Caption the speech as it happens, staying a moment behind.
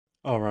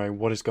Alright,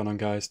 what is going on,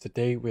 guys?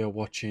 Today we are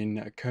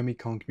watching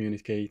Komi-san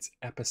Communicates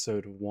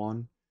episode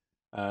 1.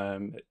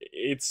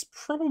 It's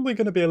probably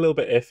going to be a little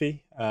bit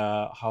iffy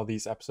how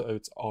these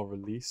episodes are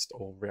released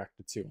or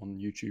reacted to on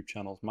YouTube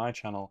channels, my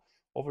channel,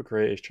 other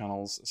creators'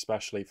 channels,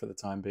 especially for the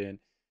time being.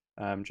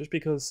 Just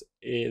because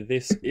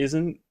this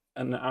isn't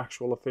an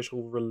actual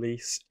official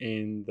release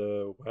in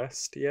the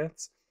West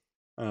yet.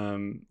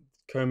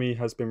 Komi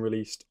has been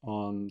released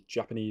on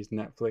Japanese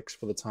Netflix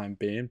for the time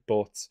being,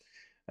 but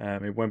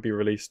it won't be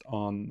released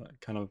on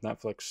kind of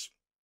Netflix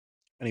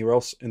anywhere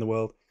else in the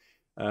world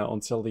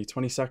until the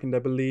 22nd, I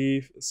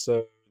believe.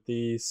 So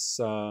these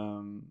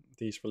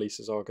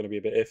releases are going to be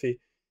a bit iffy.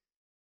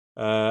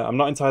 I'm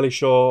not entirely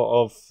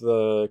sure of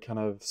the kind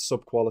of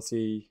sub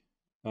quality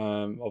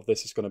of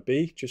this is going to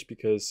be, just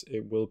because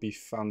it will be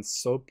fan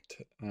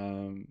subbed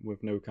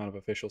with no kind of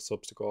official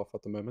subs to go off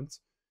at the moment.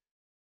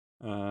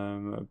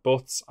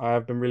 But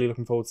I've been really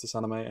looking forward to this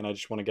anime, and I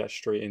just want to get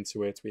straight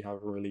into it. We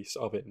have a release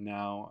of it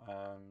now,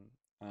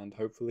 and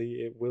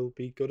hopefully it will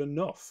be good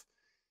enough.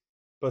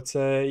 But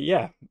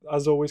yeah,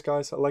 as always,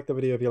 guys, like the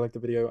video if you like the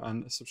video,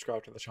 and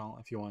subscribe to the channel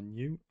if you are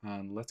new.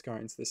 And let's go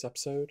into this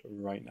episode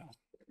right now.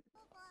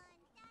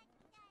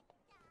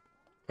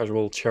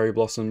 Casual cherry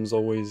blossoms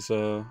always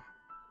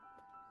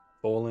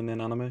falling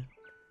in anime.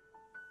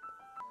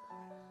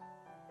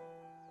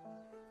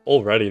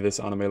 Already, this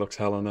anime looks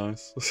hella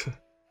nice.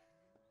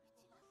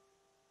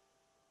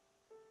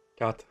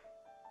 Cat.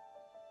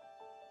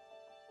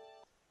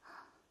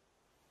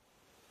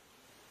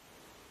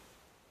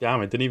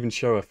 Damn, it didn't even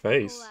show her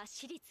face.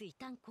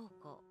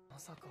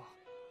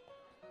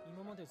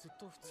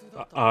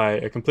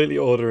 A completely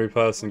ordinary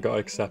person got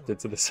accepted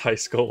to this high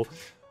school.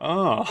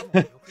 Ah,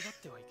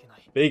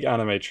 big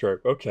anime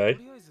trope, okay.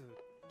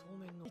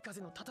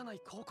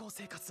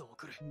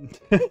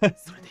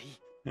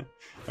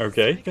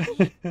 Okay.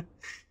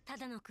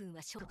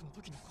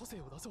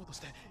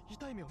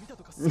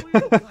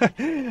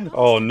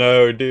 Oh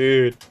no,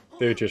 dude.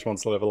 Dude just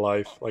wants to live a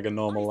life, like a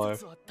normal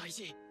life.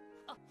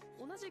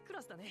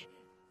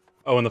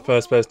 Oh, and the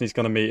first person he's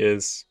gonna meet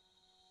is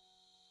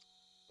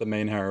the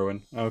main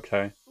heroine.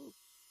 Okay.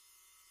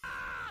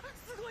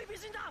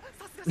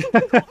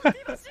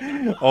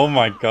 Oh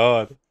my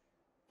god.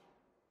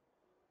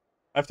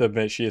 I have to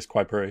admit, she is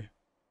quite pretty.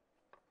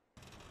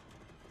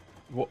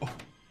 What?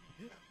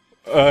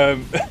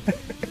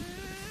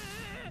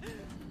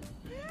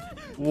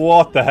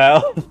 What the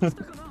hell?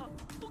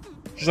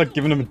 She's like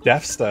giving him a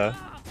death stare.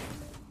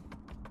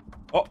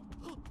 Oh.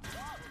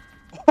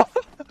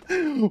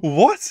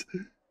 What?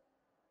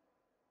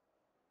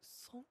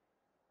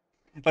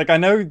 Like, I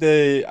know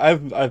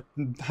I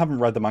haven't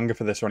read the manga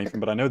for this or anything,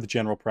 but I know the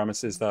general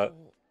premise is that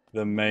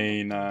the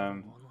main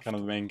kind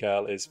of the main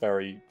girl is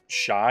very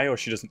shy, or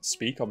she doesn't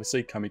speak.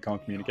 Obviously, Kami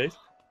can't communicate.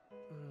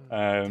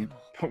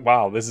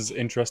 Wow, this is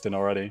interesting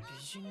already.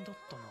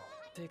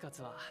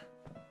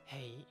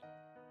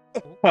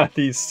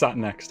 He's sat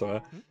next to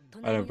her.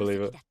 I don't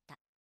believe it.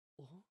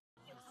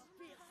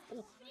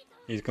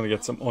 He's gonna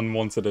get some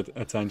unwanted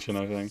attention,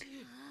 I think.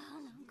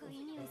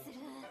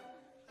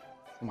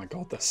 Oh my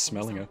god, they're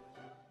smelling her.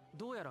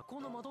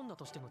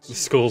 The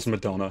school's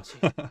Madonna.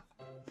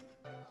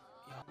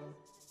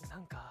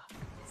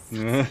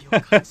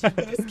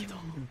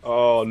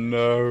 Oh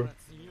no.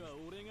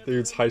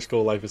 Dude's high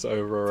school life is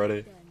over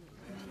already.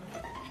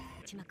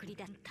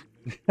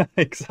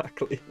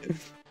 Exactly.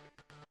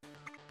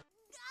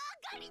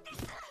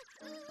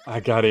 I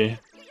got it.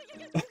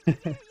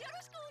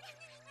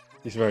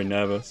 He's very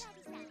nervous.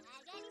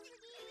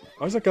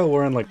 Why is that girl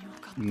wearing like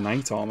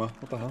knight armor?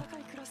 What the hell?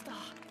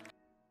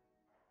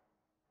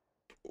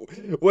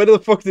 Where the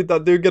fuck did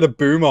that dude get a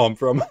boom arm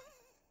from?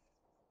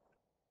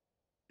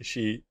 Is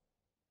she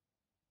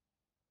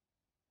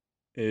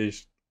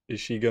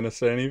gonna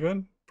say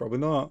anything? Probably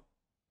not.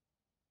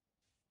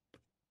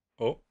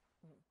 Oh.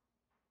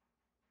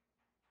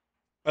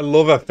 I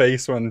love her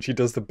face when she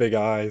does the big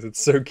eyes.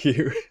 It's so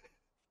cute.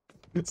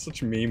 It's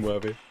such meme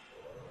worthy.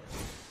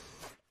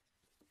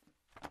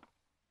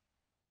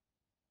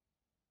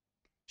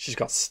 She's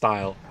got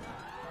style.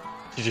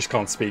 She just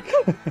can't speak.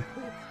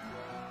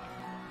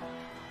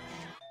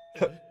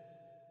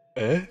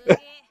 Eh?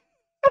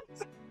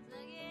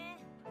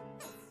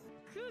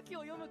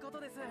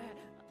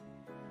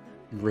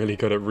 Really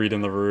good at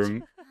reading the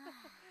room.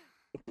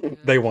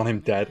 They want him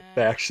dead.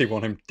 They actually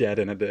want him dead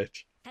in a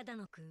ditch.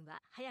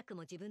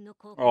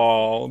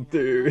 Oh,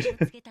 dude.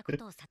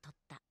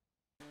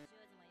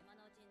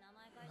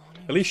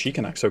 At least she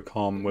can act so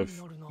calm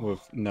with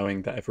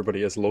knowing that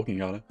everybody is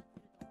looking at her.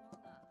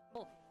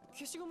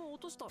 Just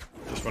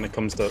when it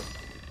comes to...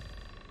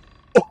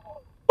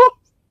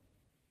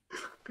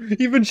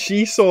 Even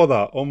she saw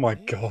that! Oh my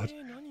god.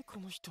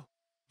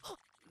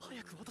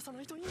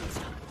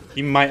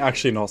 He might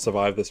actually not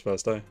survive this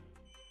first day.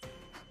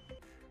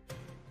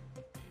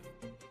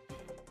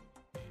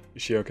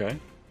 Is she okay?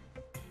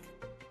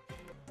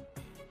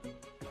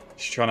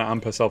 She's trying to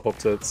amp herself up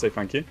to say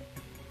thank you.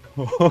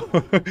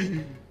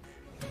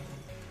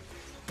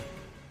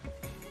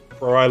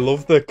 Bro, I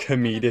love the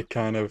comedic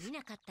kind of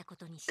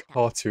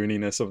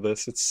cartooniness of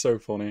this. It's so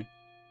funny.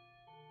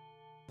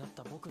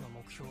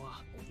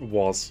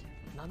 Was.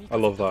 I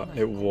love that.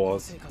 It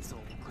was.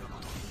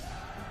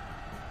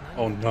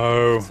 Oh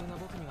no.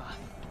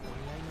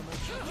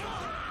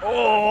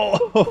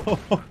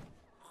 Oh!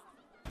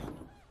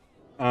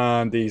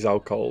 And he's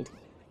out cold.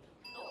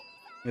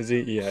 Is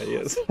he? Yeah, he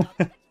is.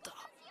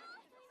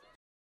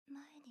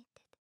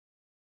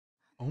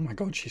 Oh my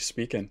god, she's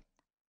speaking.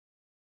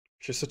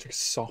 She has such a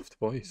soft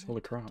voice.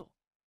 Holy crap.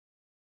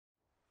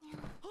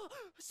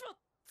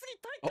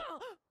 Oh.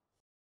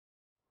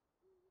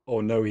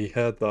 Oh no, he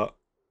heard that.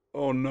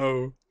 Oh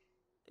no.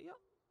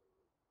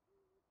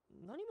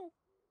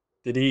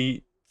 Did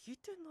he?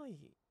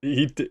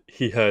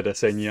 He heard her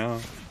saying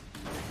yeah.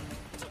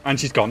 And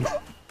she's gone.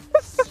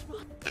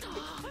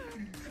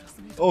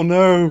 Oh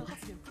no.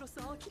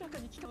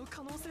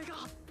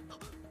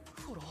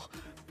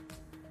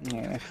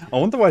 Oh, I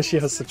wonder why she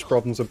has such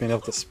problems with being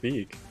able to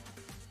speak.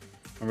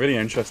 I'm really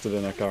interested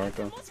in her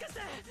character.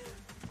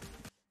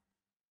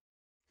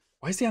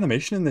 Why is the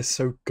animation in this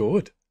so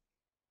good?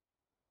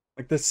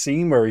 Like this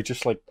scene where he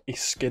just like, he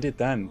skidded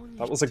then.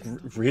 That was like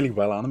really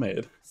well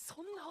animated.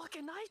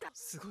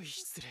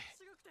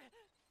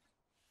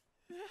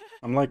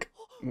 I'm like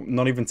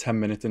not even 10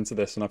 minutes into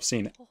this and I've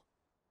seen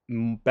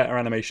better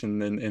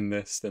animation in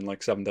this than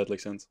like 7 Deadly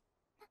Sins.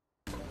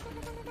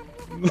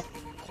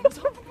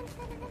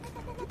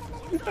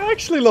 I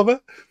actually love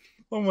her.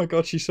 Oh my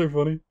god, she's so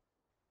funny.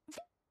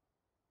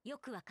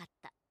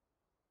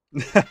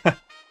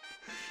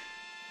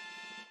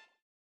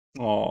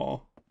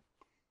 Aww.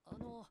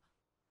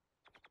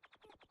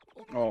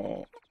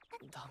 Oh.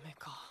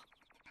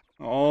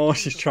 Oh,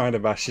 she's trying to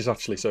bash. She's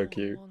actually so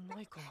cute.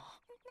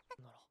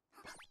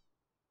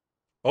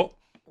 Oh,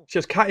 she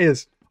has cat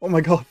ears. Oh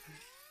my god.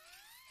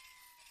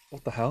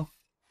 What the hell?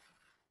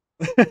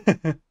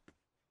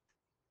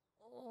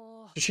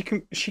 She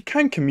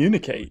can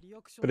communicate,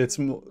 but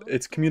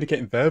it's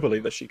communicating verbally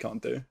that she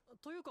can't do.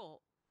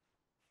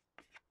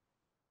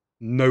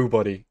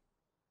 Nobody.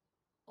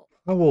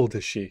 How old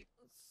is she?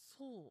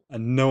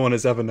 And no one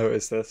has ever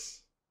noticed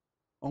this.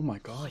 Oh my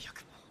god.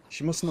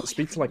 She must not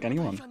speak to like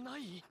anyone.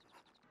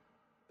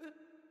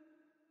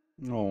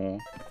 Oh.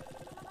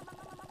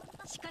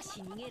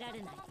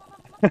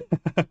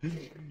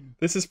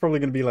 This is probably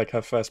going to be like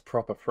her first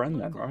proper friend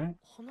then, right?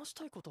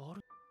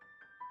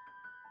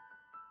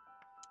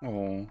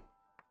 Oh.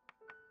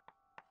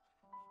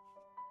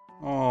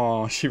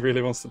 Oh, she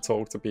really wants to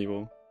talk to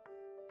people.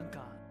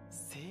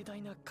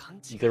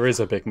 There is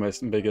a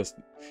biggest.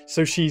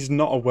 So she's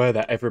not aware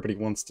that everybody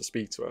wants to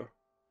speak to her.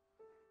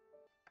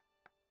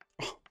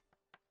 Oh,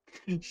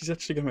 she's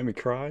actually gonna make me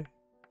cry.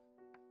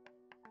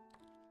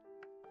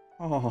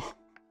 Oh.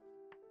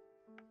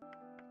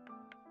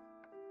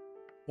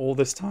 All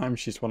this time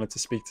she's wanted to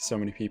speak to so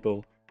many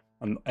people,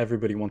 and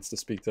everybody wants to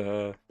speak to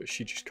her, but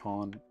she just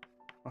can't.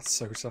 That's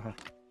so sad.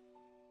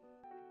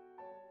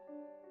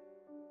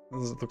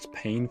 This looks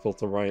painful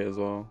to write as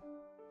well.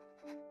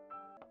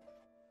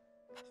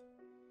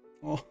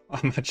 Oh,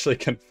 I'm actually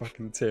gonna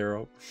fucking tear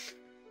up.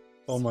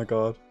 Oh my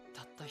god.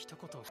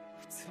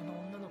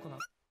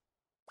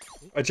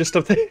 I just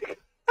don't think.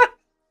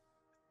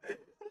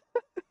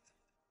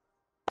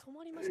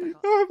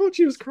 Oh, I thought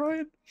she was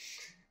crying.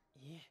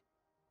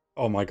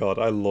 Oh my god,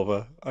 I love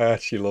her. I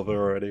actually love her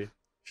already.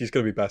 She's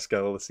gonna be best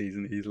girl of the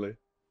season easily.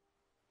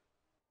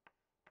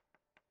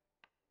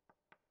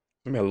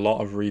 There's gonna be a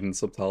lot of reading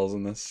subtitles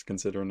in this,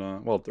 considering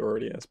well, there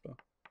already is, but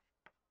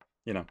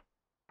you know.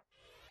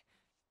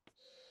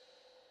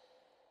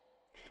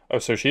 Oh,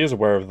 so she is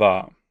aware of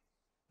that.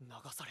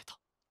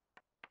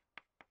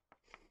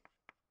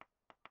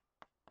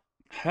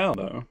 Hell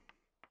no.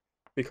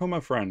 Become her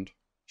friend.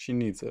 She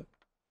needs it.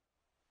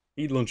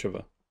 Eat lunch with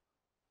her.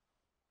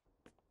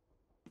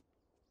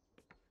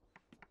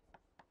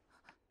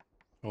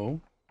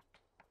 Oh?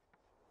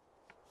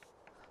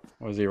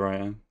 What is he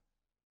writing?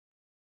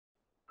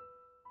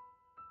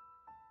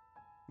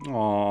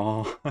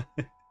 Aww.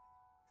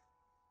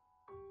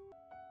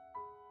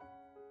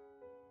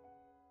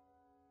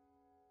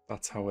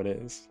 That's how it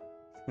is.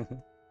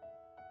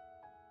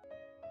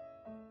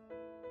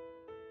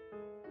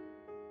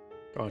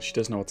 God, she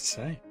doesn't know what to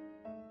say.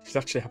 She's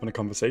actually having a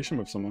conversation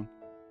with someone.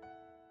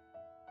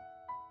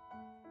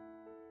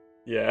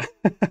 Yeah.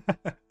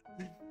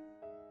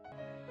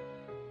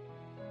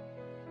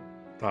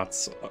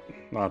 That's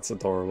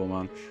adorable,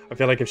 man. I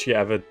feel like if she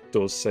ever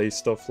does say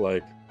stuff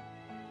like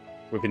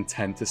with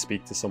intent to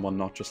speak to someone,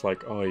 not just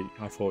like, oh,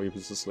 I thought he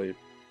was asleep.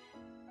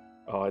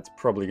 Oh, it's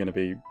probably going to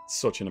be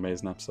such an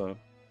amazing episode.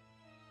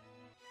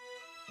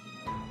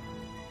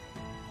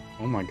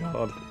 Oh my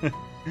god.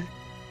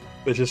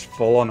 They're just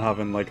full on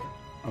having like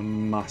a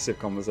massive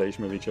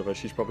conversation with each other.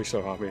 She's probably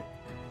so happy.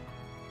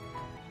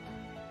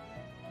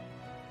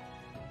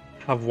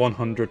 Have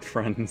 100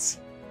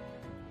 friends.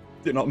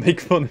 Do not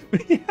make fun of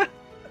me.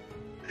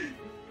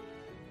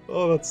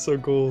 Oh, that's so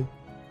cool.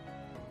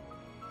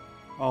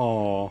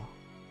 Oh.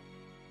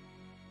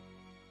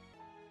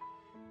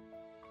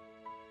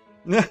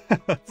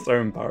 That's so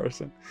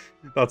embarrassing.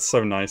 That's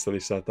so nice that he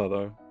said that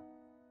though.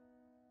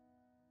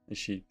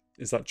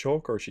 Is that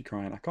chalk or is she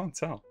crying? I can't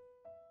tell.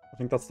 I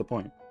think that's the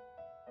point.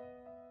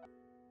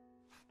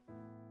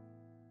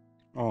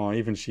 Oh,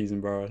 even she's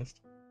embarrassed.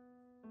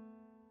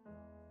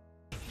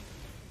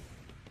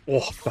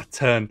 Oh, that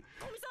turn.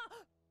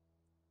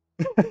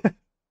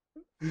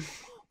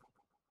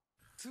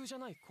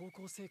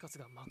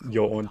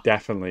 You're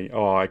definitely.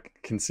 Oh, I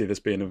can see this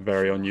being a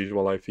very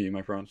unusual life for you,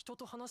 my friend.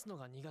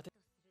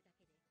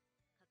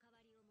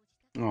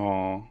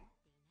 Oh,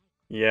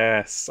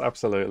 yes,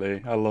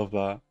 absolutely. I love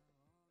that.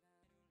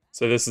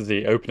 So this is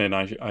the opening,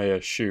 I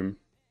assume.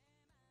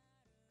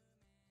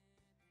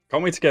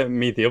 Can't wait to get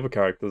meet the other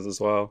characters as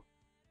well.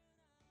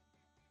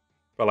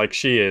 But like,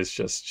 she is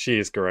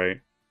great.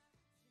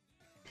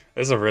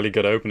 This is a really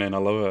good opening. I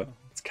love it.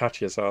 It's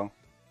catchy as hell.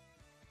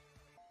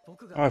 Oh,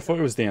 I thought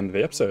it was the end of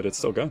the episode. It's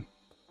still going.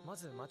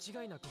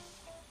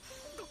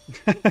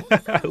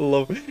 I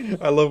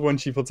love when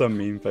she puts her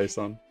meme face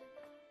on.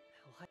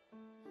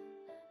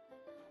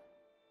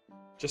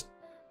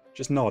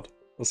 Just nod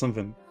or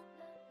something.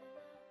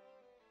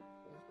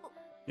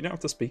 You don't have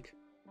to speak.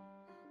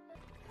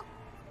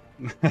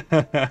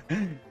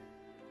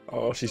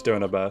 Oh, she's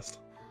doing her best.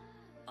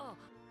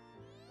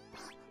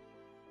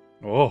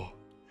 Oh,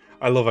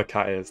 I love her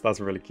cat ears. That's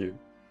really cute.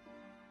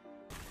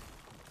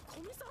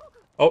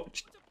 Oh,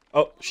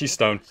 she's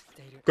stoned.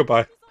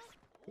 Goodbye.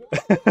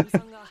 What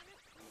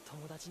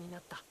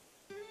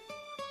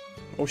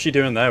was she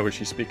doing there? Was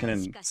she speaking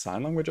in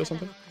sign language or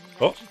something?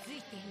 Oh.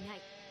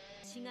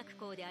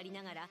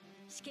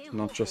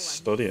 Not just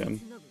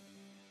studying.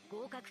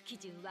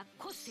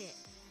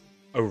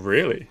 Oh,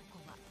 really?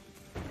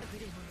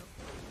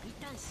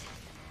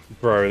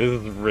 Bro,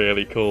 this is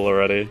really cool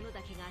already.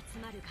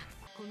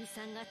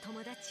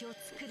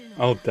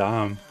 Oh,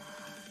 damn.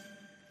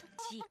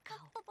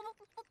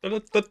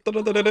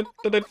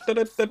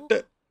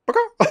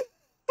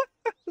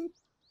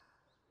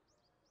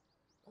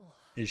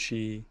 Is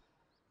she...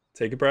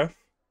 Take a breath.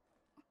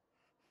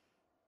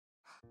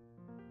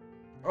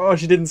 Oh,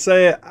 she didn't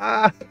say it.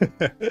 Ah!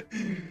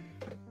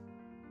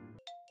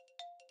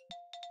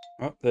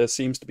 Oh, there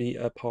seems to be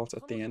a part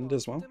at the end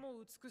as well.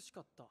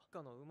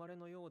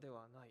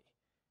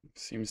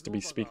 Seems to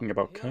be speaking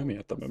about Komi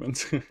at the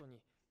moment. But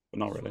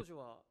not really.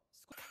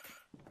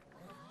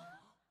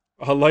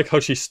 I like how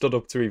she stood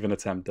up to even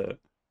attempt it.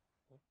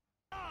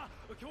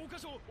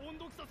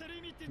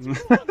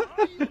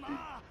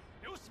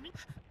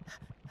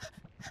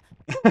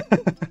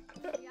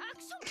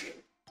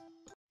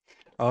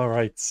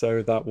 Alright,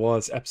 so that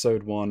was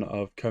episode 1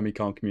 of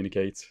Komi-Can't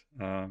Communicate.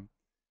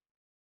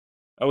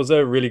 That was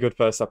a really good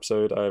first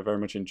episode. I very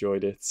much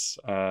enjoyed it.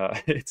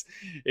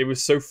 It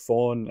was so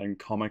fun and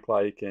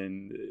comic-like,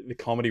 and the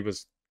comedy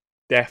was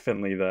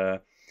definitely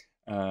there.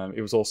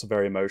 It was also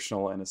very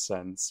emotional in a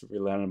sense. We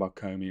learned about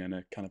Komi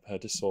and kind of her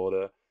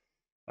disorder.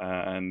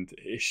 And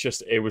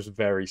it was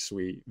very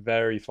sweet,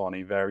 very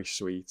funny, very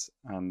sweet.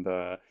 And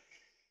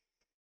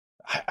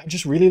I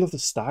just really love the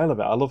style of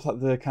it. I love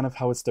the kind of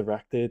how it's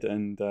directed,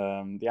 and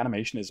the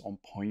animation is on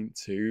point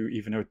too,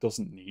 even though it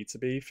doesn't need to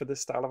be for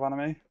this style of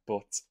anime.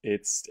 But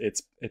it's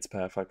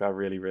perfect. I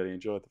really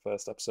enjoyed the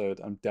first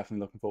episode. I'm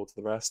definitely looking forward to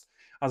the rest.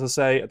 As I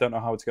say, I don't know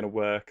how it's going to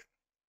work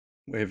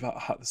with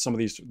some of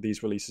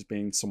these releases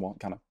being somewhat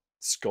kind of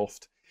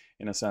scuffed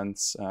in a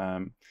sense.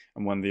 And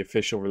when the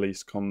official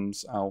release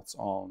comes out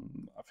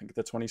on, I think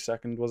the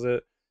 22nd, was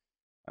it?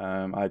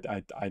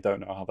 I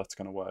don't know how that's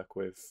going to work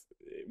with.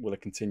 Will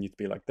it continue to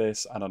be like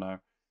this? I don't know.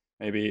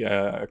 Maybe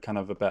kind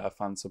of a better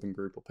fan subbing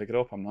group will pick it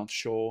up. I'm not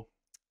sure.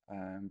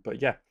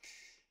 But yeah.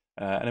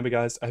 Anyway,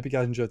 guys, I hope you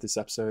guys enjoyed this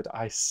episode.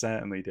 I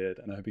certainly did,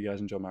 and I hope you guys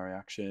enjoyed my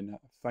reaction.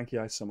 Thank you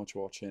guys so much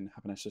for watching.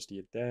 Have a nice rest of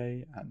your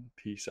day, and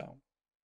peace out.